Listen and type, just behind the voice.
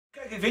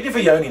Kijk, ek weet nie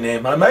vir jou nie,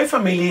 maar in my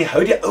familie hou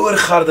die ouer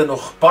garde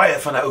nog baie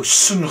van 'n ou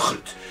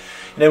soen-groet.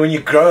 You know, when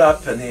you grow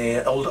up and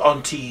the old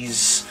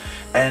aunties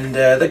and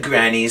the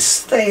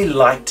grannies, they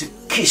like to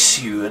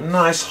kiss you, a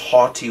nice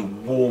hearty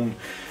warm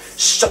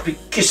soppy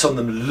kiss on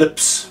the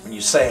lips when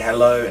you say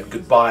hello and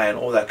goodbye and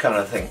all that kind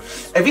of thing.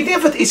 Ek weet nie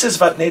of dit iets is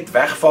wat net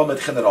wegval met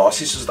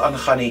generasies soos dit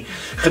aangaan nie.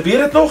 Gebeur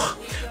dit nog?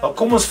 Wel,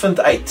 kom ons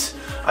vind uit.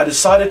 I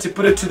decided to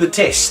put it to the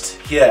test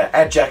here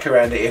at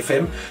Jacaranda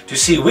FM to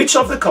see which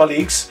of the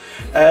colleagues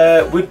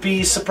would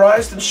be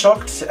surprised and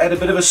shocked at a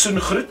bit of a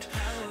soen-groet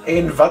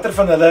en watter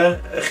van hulle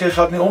gee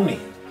glad nie om nie.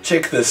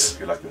 Check this.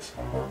 You like this?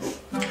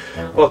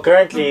 Well,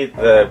 currently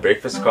the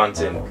breakfast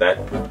content, that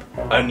would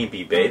only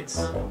be beds.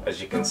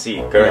 As you can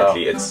see,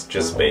 currently it's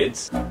just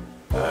beds.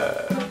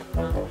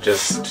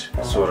 Just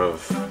sort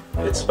of,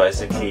 it's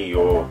basically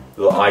your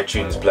little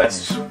iTunes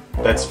blast.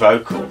 That's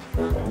vocal.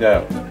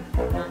 Yeah.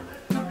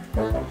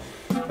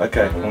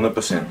 Okay,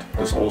 100%.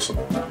 That's awesome.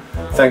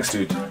 Thanks,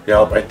 dude. You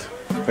help out.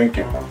 Thank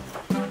you.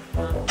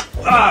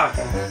 Ah!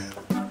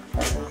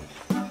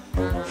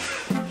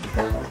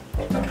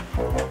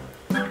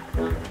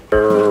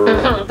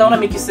 Don't want to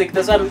make you sick.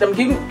 That's why I'm gonna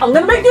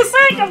make you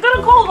sick. I'm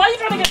gonna call. Why are you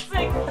trying to get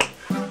sick?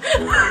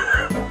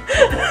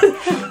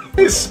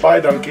 This spy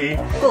donkey.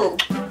 Cool.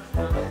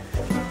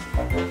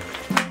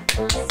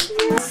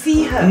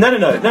 See her. No.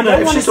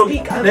 If she's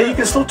speak talking, no, you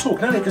can still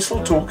talk. No, you can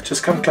still talk.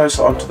 Just come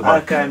closer onto the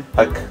mic. Okay.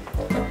 Like,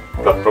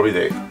 probably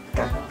there.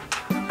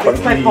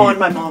 It's my pa and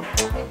my mom.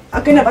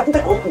 Okay, nou wat moet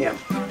ek opneem?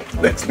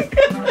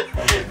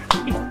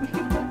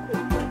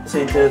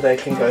 So they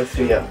can go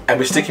through here. And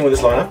we're sticking with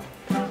this lineup.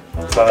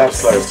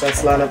 That's closed.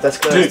 That's lineup. That's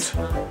closed.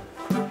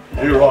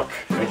 Dude, you rock.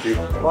 Thank you.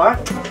 What?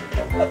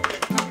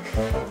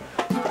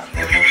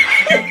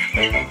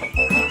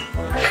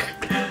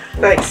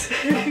 Thanks.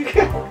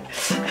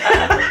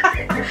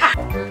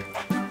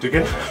 Do you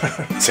good?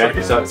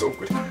 Sorry, so it's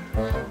awkward.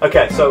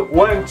 Okay, so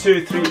 1,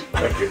 2, 3.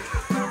 Thank you.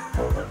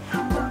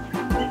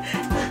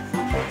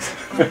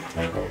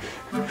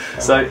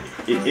 So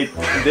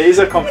there is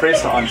a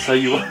compressor on, so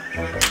you.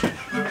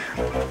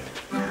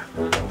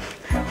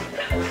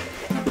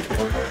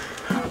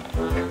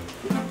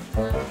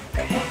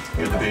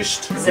 You're the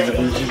best.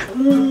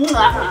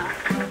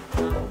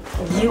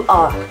 You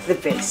are the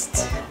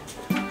best.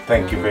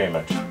 Thank you very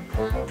much.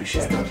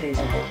 Appreciate it.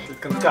 Pleasure.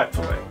 Dit kan kyk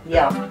vir my.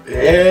 Yeah.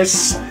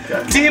 Yes.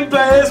 Team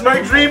players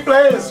make dream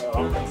players.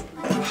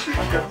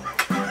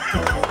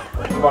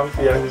 Bang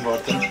vir jou nie,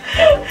 Martin.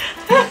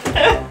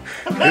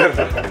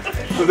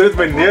 So dit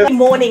my neus.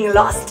 Morning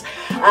last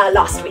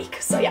week.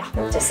 So yeah,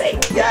 just saying.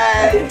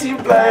 Yay, team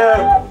player.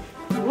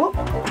 What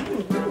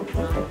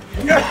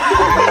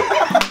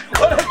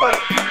happened?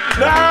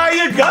 Nah,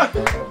 you go.